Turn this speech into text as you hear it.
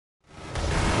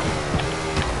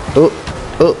Oh.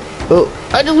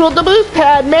 I just want the boost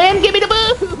pad, man. Give me the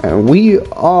boost. And we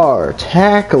are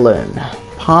tackling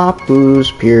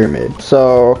Papu's Pyramid.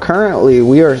 So currently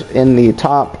we are in the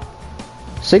top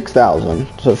 6,000,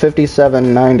 so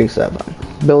 5797.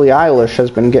 Billie Eilish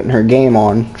has been getting her game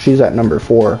on. She's at number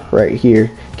 4 right here.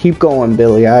 Keep going,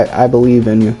 Billie. I believe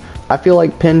in you. I feel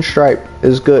like Pinstripe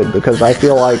is good because I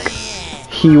feel like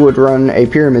he would run a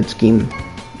pyramid scheme,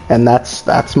 and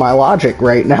that's my logic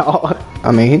right now.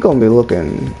 I mean, he gonna be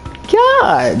looking,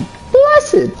 God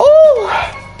blessed. Oh,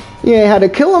 you ain't had to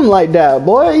kill him like that,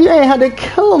 boy. You ain't had to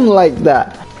kill him like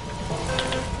that.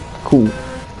 Cool.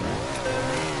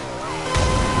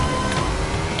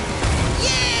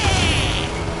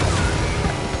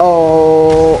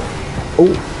 Oh,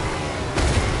 oh.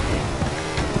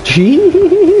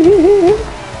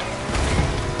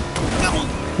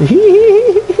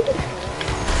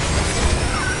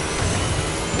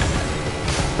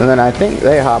 And then I think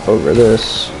they hop over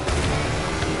this.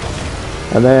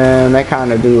 And then they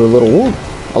kind of do a little whoop,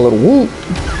 a little whoop,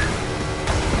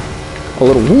 a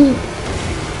little whoop.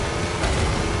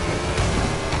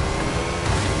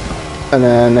 And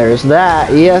then there's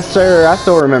that. Yes, sir. I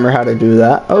still remember how to do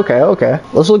that. Okay, okay.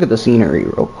 Let's look at the scenery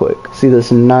real quick. See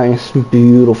this nice,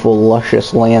 beautiful,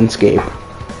 luscious landscape.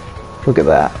 Look at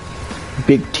that.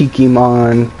 Big Tiki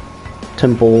Mon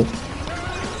temple.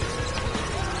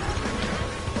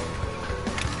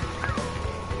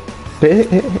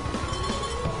 They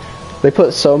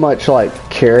put so much like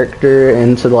character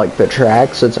into like the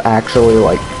tracks. It's actually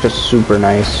like just super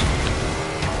nice.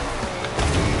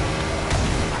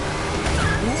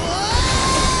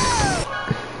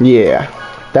 Yeah,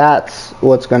 that's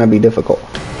what's gonna be difficult.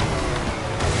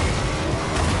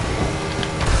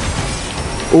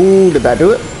 Ooh, did that do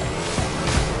it?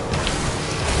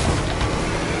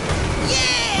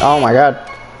 Oh my god.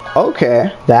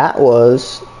 Okay, that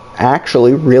was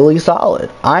actually really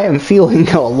solid. I am feeling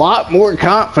a lot more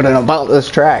confident about this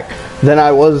track than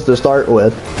I was to start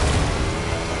with.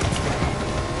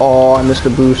 Oh, I missed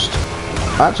a boost.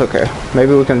 That's okay.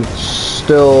 Maybe we can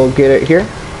still get it here.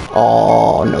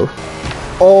 Oh no.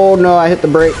 Oh no, I hit the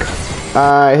brake.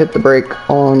 I hit the brake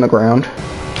on the ground.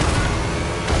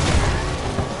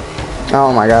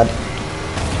 Oh my god.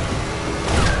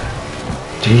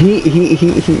 He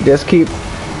just keep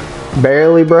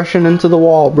barely brushing into the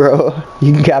wall, bro.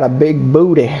 You got a big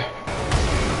booty.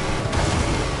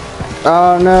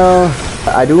 Oh no.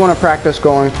 I do want to practice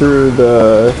going through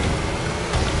the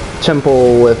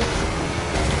temple with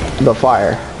the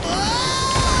fire.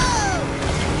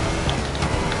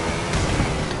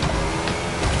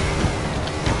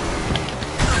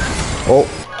 Oh,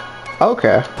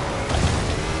 okay.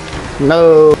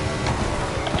 No.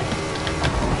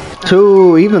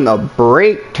 2, even the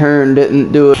brake turn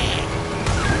didn't do it.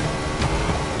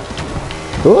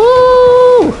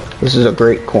 Woo! This is a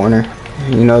great corner.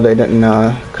 You know they didn't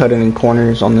cut any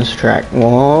corners on this track.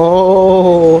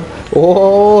 Whoa!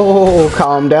 Whoa!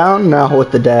 Calm down now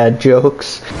with the dad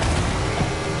jokes.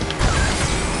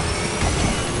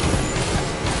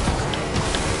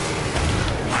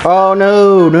 Oh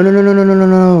no! No no no no no no no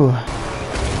no!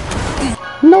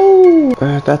 No!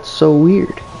 That's so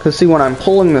weird. Cause see, when I'm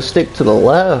pulling the stick to the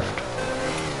left,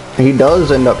 he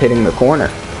does end up hitting the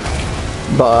corner.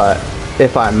 But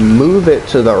if I move it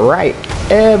to the right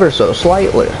ever so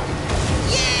slightly,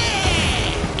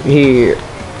 he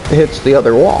hits the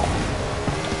other wall.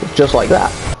 Just like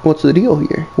that. What's the deal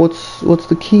here? What's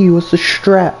the key? What's the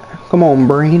strat? Come on,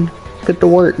 brain. Get to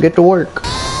work. Get to work.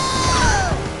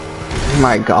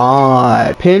 My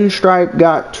god. Pinstripe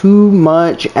got too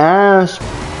much ass.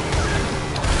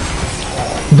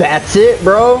 That's it,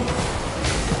 bro.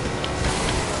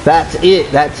 That's it.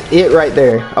 That's it right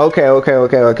there. Okay, okay,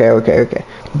 okay, okay, okay, okay.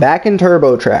 Back in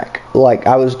Turbo Track, like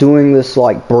I was doing this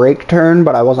like brake turn,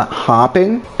 but I wasn't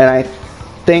hopping, and I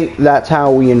think that's how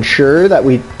we ensure that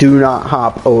we do not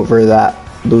hop over that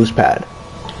boost pad.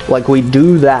 Like we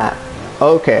do that.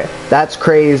 Okay, that's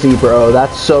crazy, bro.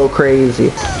 That's so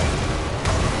crazy.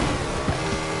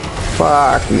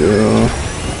 Fuck you.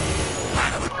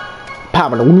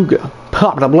 Pabba-da-booga.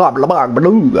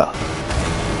 Pabba-da-blah-blah-blah-blah-blah.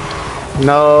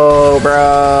 No,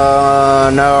 bro.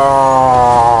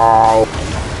 No.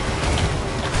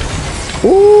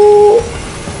 Ooh.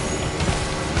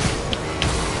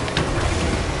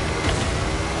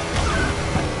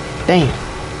 Damn.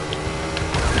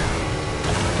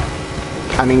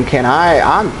 I mean, can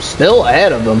I'm still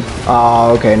ahead of them.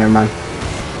 Oh, okay, never mind.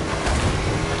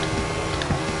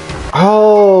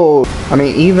 Oh, I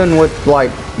mean, even with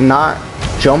like not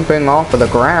jumping off of the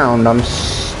ground, I'm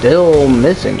still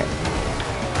missing it,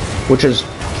 which is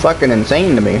fucking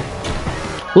insane to me.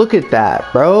 Look at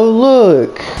that, bro.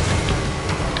 Look.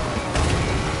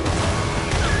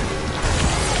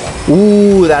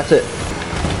 Ooh, that's it.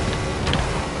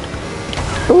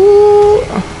 Ooh.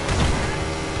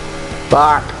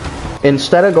 Fuck.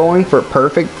 Instead of going for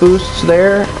perfect boosts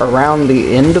there around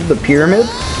the end of the pyramid,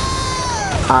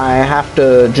 I have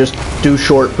to just do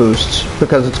short boosts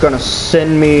because it's gonna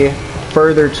send me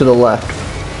further to the left.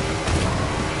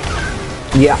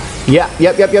 Yep.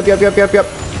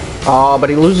 Oh, but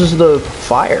he loses the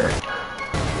fire.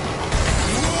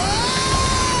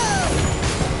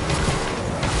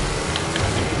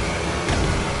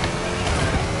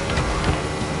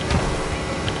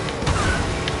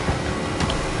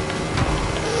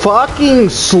 Fucking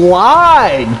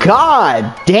slide!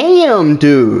 God damn,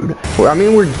 dude! I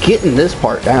mean, we're getting this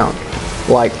part down.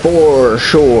 Like, for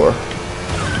sure.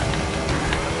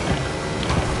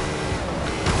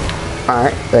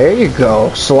 Alright, there you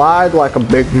go. Slide like a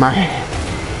big man.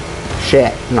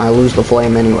 Shit, and I lose the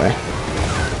flame anyway.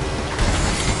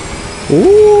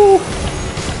 Ooh!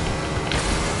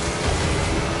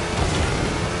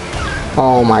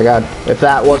 Oh my god, if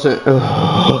that wasn't...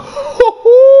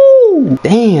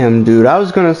 Damn, dude, I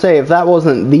was gonna say, if that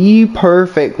wasn't the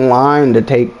perfect line to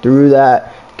take through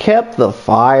that, kept the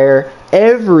fire,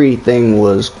 everything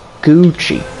was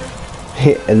Gucci.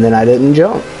 And then I didn't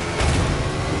jump.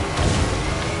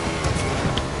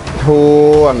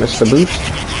 Oh, I missed the boost.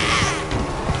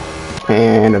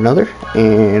 And another,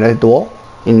 and I hit the wall.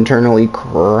 Internally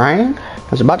crying.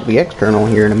 It's about to be external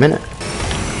here in a minute.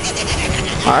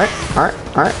 Alright.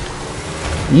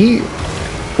 Yeah.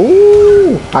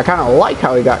 Ooh, I kind of like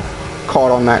how he got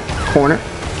caught on that corner.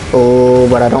 Oh,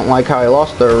 but I don't like how he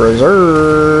lost the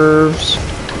reserves.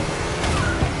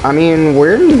 I mean,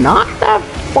 we're not that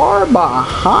far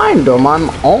behind him. I'm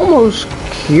almost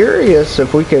curious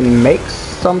if we can make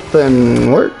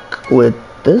something work with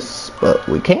this, but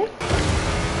we can't.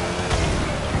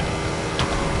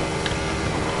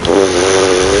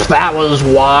 That was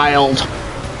wild.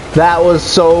 That was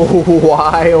so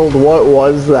wild. What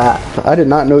was that? I did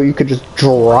not know you could just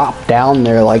drop down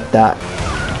there like that.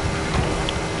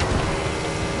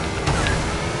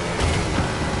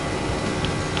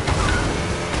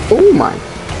 Oh my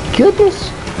goodness.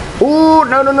 Oh,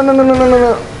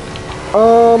 no.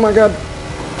 Oh my god.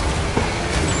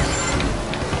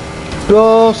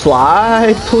 Go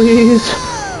slide, please.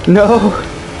 No,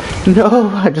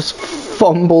 I just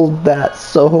fumbled that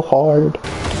so hard.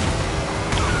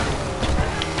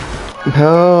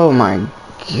 Oh my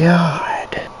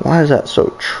god. Why is that so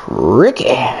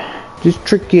tricky? Just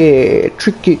tricky.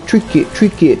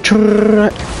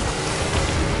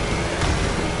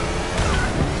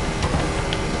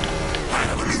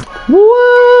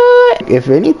 What? If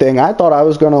anything, I thought I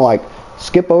was gonna like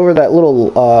skip over that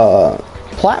little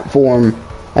platform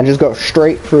and just go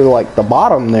straight through like the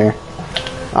bottom there.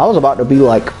 I was about to be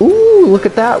like, ooh, look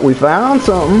at that, we found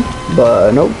something.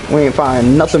 But nope, we ain't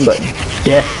find nothing but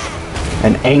death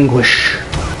and anguish.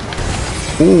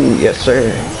 Ooh, yes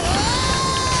sir.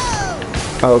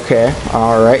 Okay,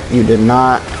 alright, you did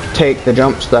not take the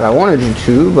jumps that I wanted you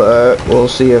to, but we'll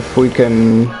see if we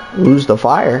can lose the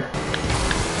fire.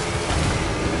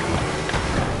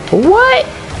 What?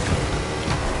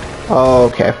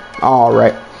 Okay,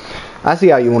 alright. I see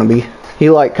how you want to be. He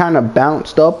like kind of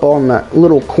bounced up on that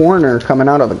little corner coming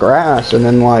out of the grass, and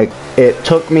then like it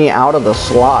took me out of the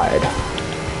slide.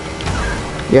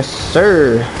 Yes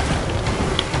sir.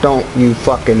 Don't you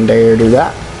fucking dare do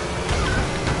that.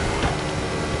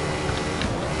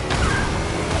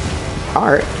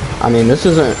 Alright. I mean, this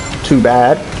isn't too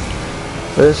bad.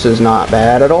 This is not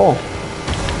bad at all.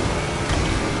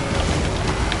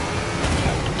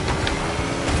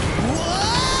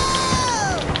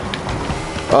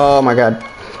 Oh my god.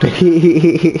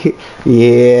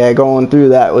 Yeah, going through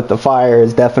that with the fire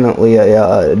is definitely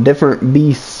a different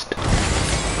beast.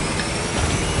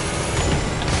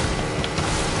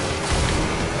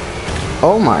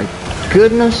 Oh my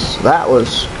goodness, that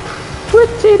was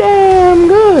pretty damn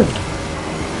good.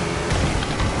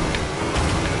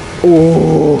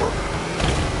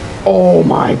 Oh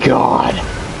my god,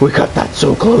 we got that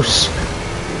so close.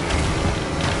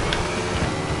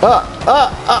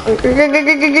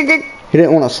 He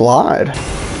didn't want to slide.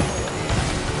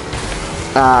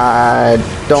 I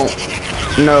don't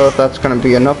know if that's gonna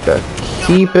be enough to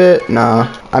keep it. Nah,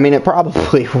 I mean it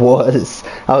probably was.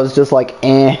 I was just like,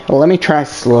 let me try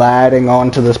sliding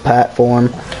onto this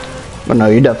platform. But no,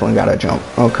 you definitely gotta jump.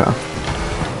 Okay.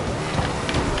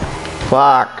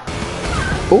 Fuck.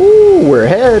 Ooh, we're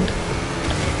ahead.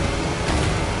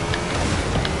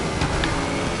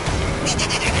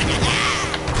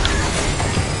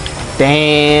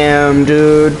 Damn,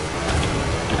 dude.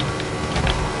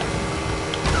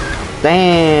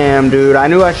 Damn, dude. I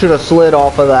knew I should have slid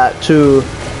off of that, too.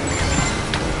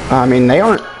 I mean, they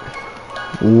aren't...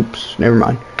 Oops, never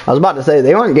mind. I was about to say,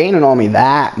 they aren't gaining on me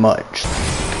that much.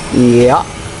 Yep.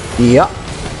 Yep.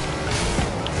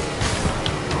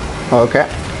 Okay.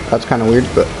 That's kind of weird,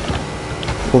 but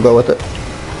we'll go with it.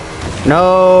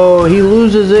 No, he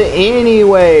loses it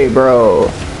anyway, bro.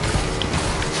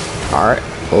 Alright,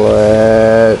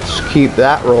 let's keep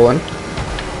that rolling.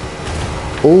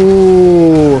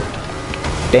 Ooh.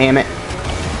 Damn it.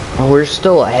 Oh, we're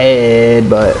still ahead,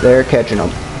 but they're catching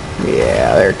up.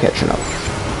 Yeah, they're catching up.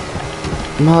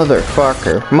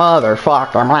 Motherfucker.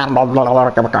 Motherfucker.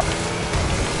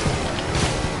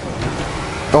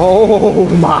 Oh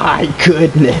my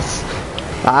goodness.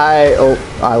 I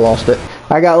lost it.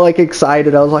 I got like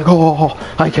excited. I was like, oh,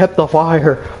 I kept the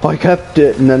fire. I kept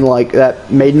it. And then like that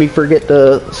made me forget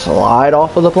to slide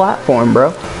off of the platform,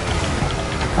 bro.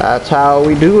 That's how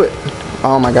we do it.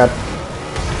 Oh my god.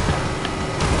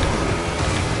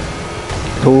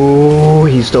 Ooh,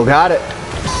 he still got it.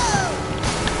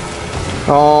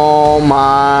 Oh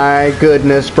my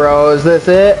goodness, bro. Is this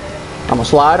it? I'm gonna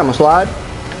slide. I'm gonna slide.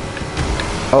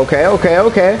 Okay, okay,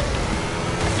 okay.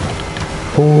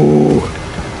 Ooh.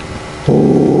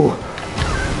 Ooh.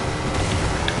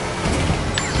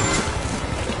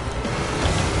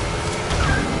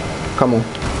 Come on.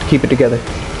 Keep it together.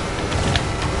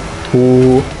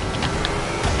 Ooh.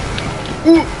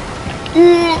 Ooh.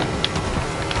 Ooh.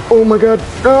 Oh my god.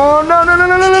 Oh, no, no, no,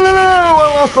 no, no, no, no, no.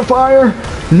 I lost the fire.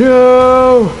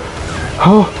 No.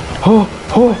 Oh, oh,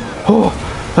 oh, oh.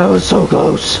 That was so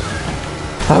close.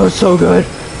 That was so good.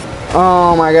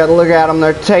 Oh my god, look at them.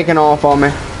 They're taking off on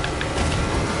me.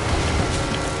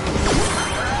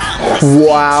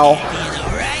 Wow.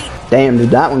 Damn,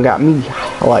 dude, that one got me,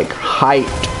 like,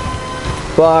 hyped.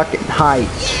 Fucking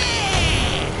hyped.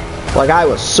 Like, I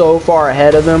was so far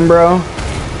ahead of them, bro.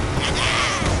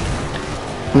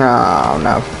 No,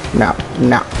 no, no,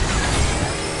 no.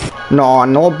 No,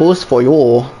 no boost for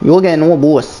you. You'll get no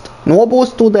boost. No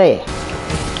boost today.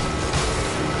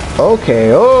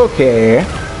 Okay, okay.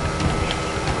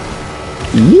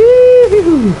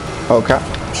 Yee-hoo. Okay.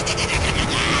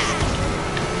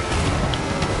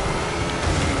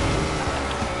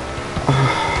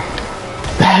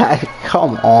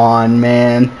 Come on,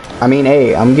 man. I mean,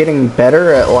 hey, I'm getting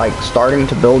better at like starting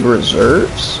to build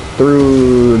reserves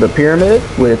through the pyramid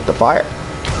with the fire.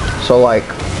 So like,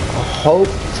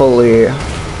 hopefully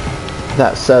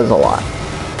that says a lot.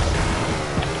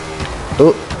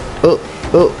 Oh, oh,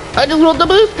 oh. I just want the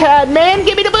boost pad, man.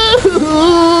 Give me the boost.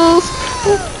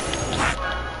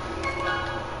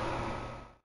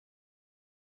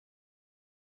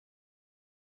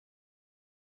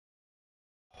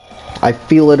 I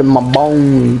feel it in my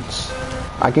bones.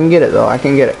 I can get it though, I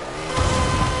can get it.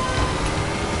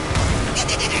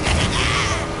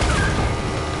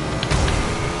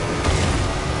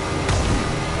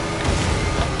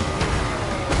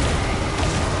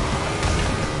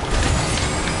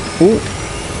 Ooh.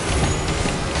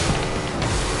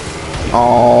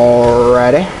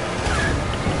 Alrighty.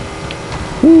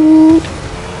 Ooh.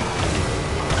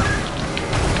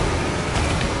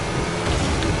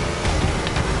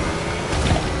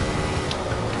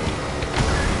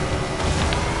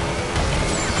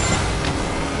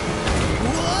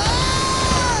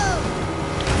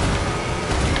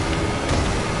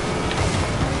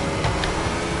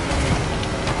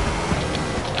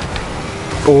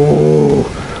 Oh,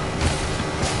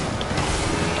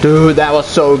 dude, that was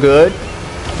so good.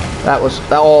 That was,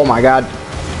 oh my god.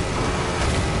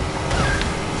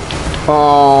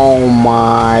 Oh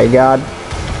my god.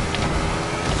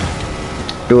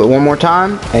 Do it one more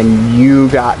time, and you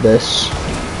got this.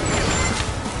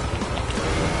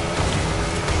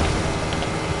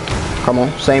 Come on,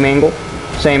 same angle,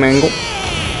 same angle.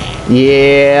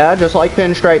 Yeah, just like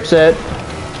Pinstripe said.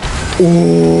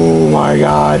 Oh my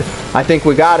god. I think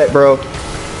we got it, bro.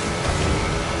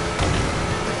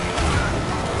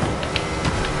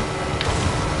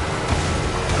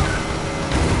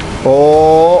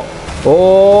 Oh,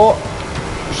 oh.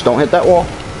 Just don't hit that wall.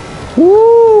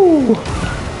 Woo!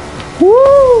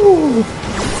 Woo!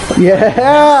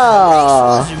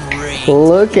 Yeah!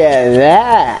 Look at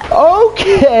that.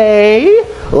 Okay,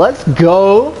 let's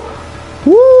go.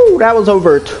 Woo! That was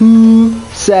over 2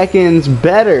 seconds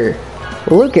better.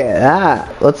 Look at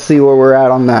that. Let's see where we're at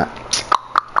on that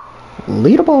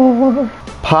leaderboard.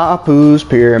 Papu's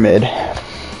Pyramid.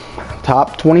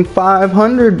 Top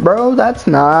 2,500, bro. That's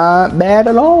not bad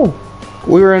at all.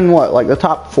 We were in what, like the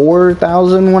top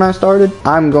 4,000 when I started.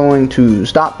 I'm going to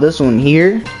stop this one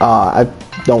here. I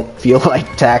don't feel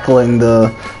like tackling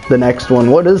the next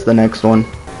one. What is the next one?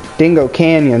 Dingo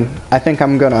Canyon. I think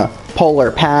I'm gonna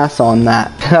polar pass on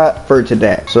that for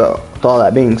today. So with all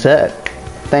that being said,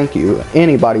 thank you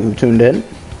anybody who tuned in,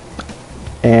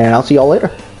 and I'll see y'all later.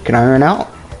 Kenniron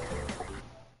out.